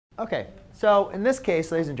OK, so in this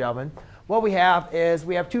case, ladies and gentlemen, what we have is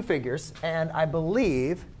we have two figures. And I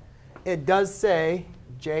believe it does say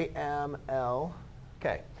JML.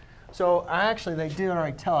 OK, so actually, they did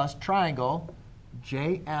already tell us triangle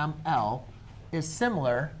JML is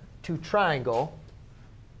similar to triangle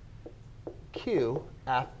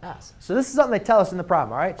QFS. So this is something they tell us in the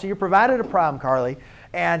problem. All right, so you're provided a problem, Carly.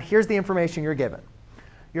 And here's the information you're given.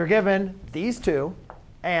 You're given these two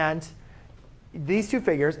and these two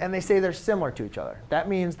figures, and they say they're similar to each other. That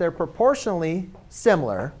means they're proportionally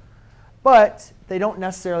similar, but they don't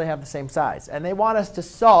necessarily have the same size. And they want us to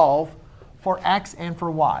solve for x and for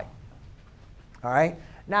y. All right?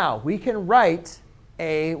 Now, we can write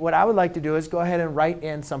what I would like to do is go ahead and write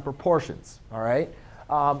in some proportions. All right?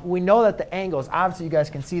 We know that the angles, obviously, you guys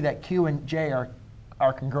can see that Q and J are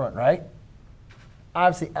congruent, right?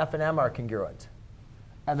 Obviously, F and M are congruent.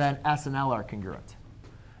 And then S and L are congruent.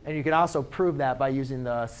 And you can also prove that by using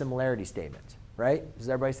the similarity statement, right? Does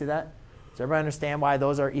everybody see that? Does everybody understand why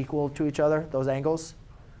those are equal to each other, those angles?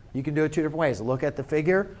 You can do it two different ways. Look at the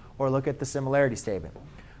figure or look at the similarity statement.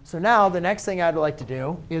 So now the next thing I'd like to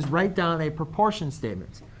do is write down a proportion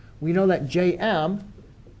statement. We know that JM,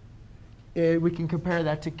 we can compare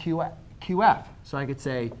that to QF. So I could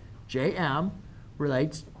say JM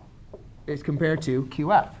is compared to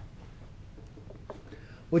QF,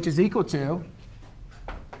 which is equal to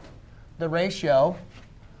the ratio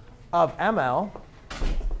of ML.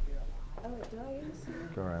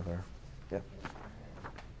 Go right there. Yeah.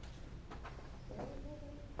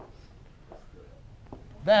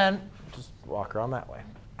 Then just walk around that way.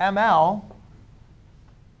 ML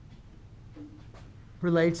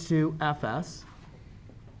relates to FS.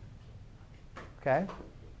 OK?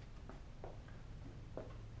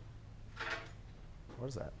 What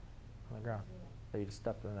is that on the ground? Oh, you just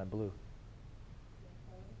stepped in that blue.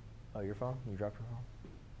 Oh, your phone? You dropped your phone?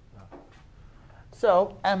 Oh.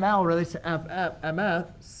 So ML relates to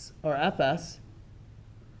MS, or FS.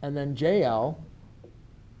 And then JL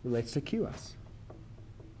relates to QS.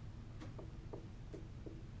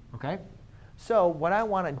 OK? So what I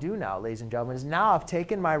want to do now, ladies and gentlemen, is now I've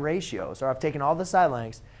taken my ratios, or I've taken all the side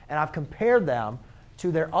lengths, and I've compared them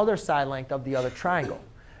to their other side length of the other triangle.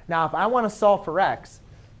 Now, if I want to solve for x,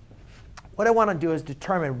 what I want to do is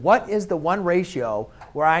determine what is the one ratio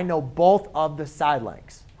where I know both of the side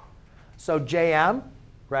lengths. So JM,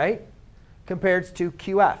 right, compared to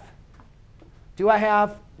QF. Do I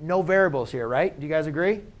have no variables here, right? Do you guys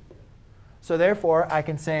agree? So therefore, I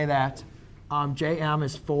can say that JM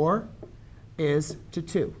is 4 is to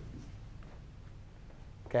 2.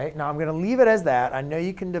 OK, now I'm going to leave it as that. I know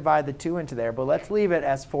you can divide the 2 into there, but let's leave it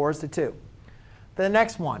as 4 is to 2. The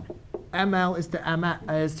next one, ML is to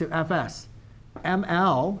FS.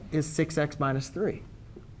 ML is 6x minus 3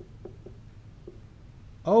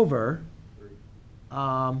 over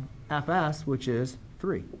FS, which is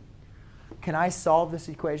 3. Can I solve this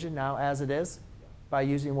equation now as it is by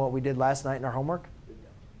using what we did last night in our homework?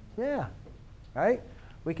 Yeah. Right?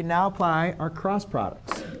 We can now apply our cross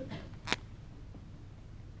products.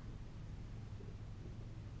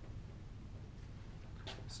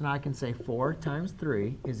 So now I can say 4 times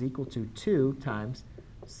 3 is equal to 2 times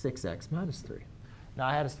 6x minus 3. Now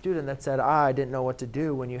I had a student that said, I didn't know what to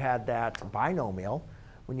do when you had that binomial.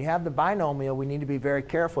 When you have the binomial, we need to be very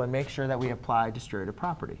careful and make sure that we apply distributive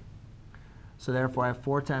property. So therefore, I have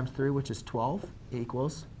 4 times 3, which is 12,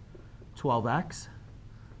 equals 12x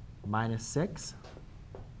minus 6,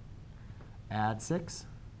 add 6.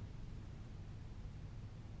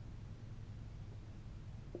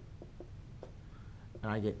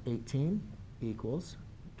 And I get 18 equals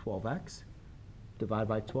 12x. Divide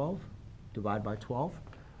by 12. Divide by 12.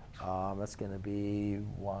 That's going to be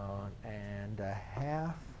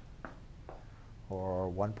 1.5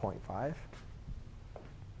 or 1.5.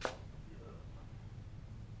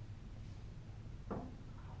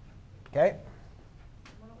 OK?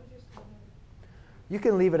 You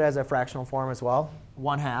can leave it as a fractional form as well.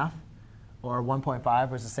 1/2 or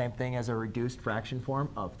 1.5 is the same thing as a reduced fraction form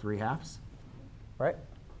of 3/2. Right?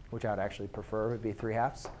 Which I would actually prefer would be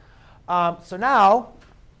 3/2. So now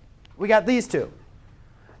we got these two.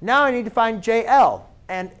 Now I need to find JL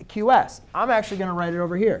and QS. I'm actually going to write it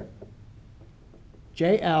over here.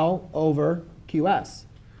 JL over QS.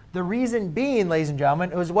 The reason being, ladies and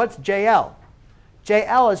gentlemen, is what's JL?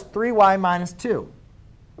 JL is 3y minus 2.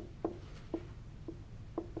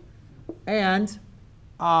 And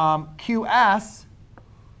QS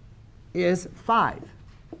is 5.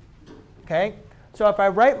 OK? So if I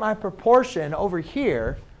write my proportion over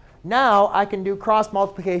here, now I can do cross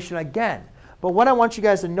multiplication again. But what I want you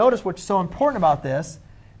guys to notice, what's so important about this,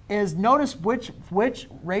 is notice which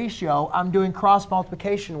ratio I'm doing cross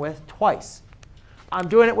multiplication with twice. I'm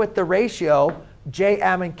doing it with the ratio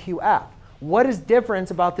Jm and Qf. What is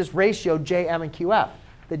difference about this ratio Jm and Qf?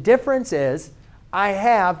 The difference is I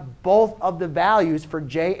have both of the values for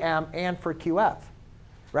Jm and for Qf,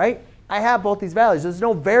 right? I have both these values. There's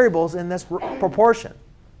no variables in this proportion,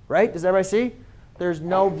 right? Does everybody see? There's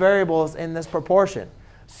no variables in this proportion.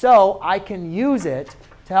 So I can use it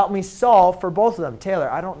to help me solve for both of them. Taylor,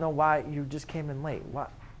 I don't know why you just came in late.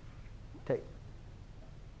 What? Take.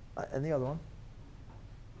 And the other one?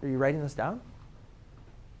 Are you writing this down?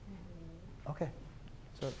 OK.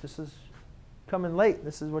 So if this is coming late,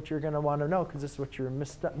 this is what you're going to want to know, because this is what you're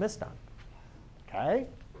missed on. OK?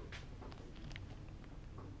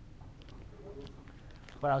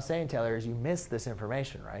 What I was saying, Taylor, is you missed this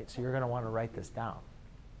information, right? So you're going to want to write this down,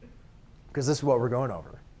 because this is what we're going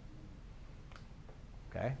over.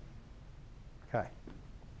 OK? OK.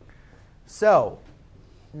 So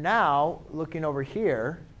now, looking over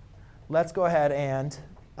here, let's go ahead and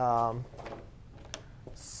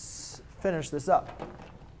finish this up.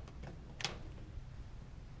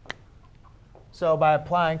 So by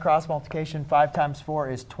applying cross multiplication, 5 times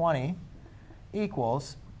 4 is 20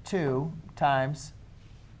 equals 2 times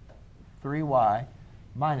 3y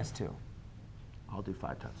minus 2. I'll do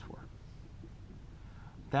 5 times 4.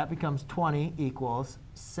 That becomes 20 equals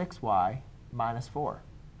 6y minus 4.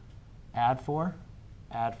 Add 4,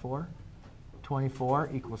 add 4. 24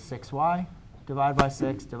 equals 6y. Divide by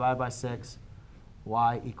 6, divide by 6.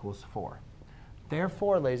 Y equals 4.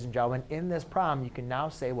 Therefore, ladies and gentlemen, in this problem, you can now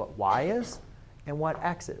say what y is and what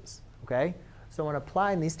x is. Okay? So when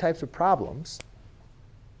applying these types of problems,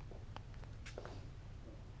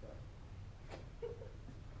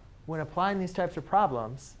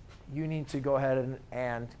 you need to go ahead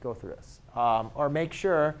and go through this. Or make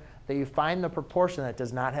sure that you find the proportion that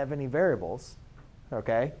does not have any variables.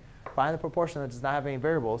 OK? Find the proportion that does not have any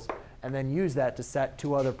variables, and then use that to set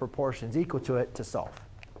two other proportions equal to it to solve.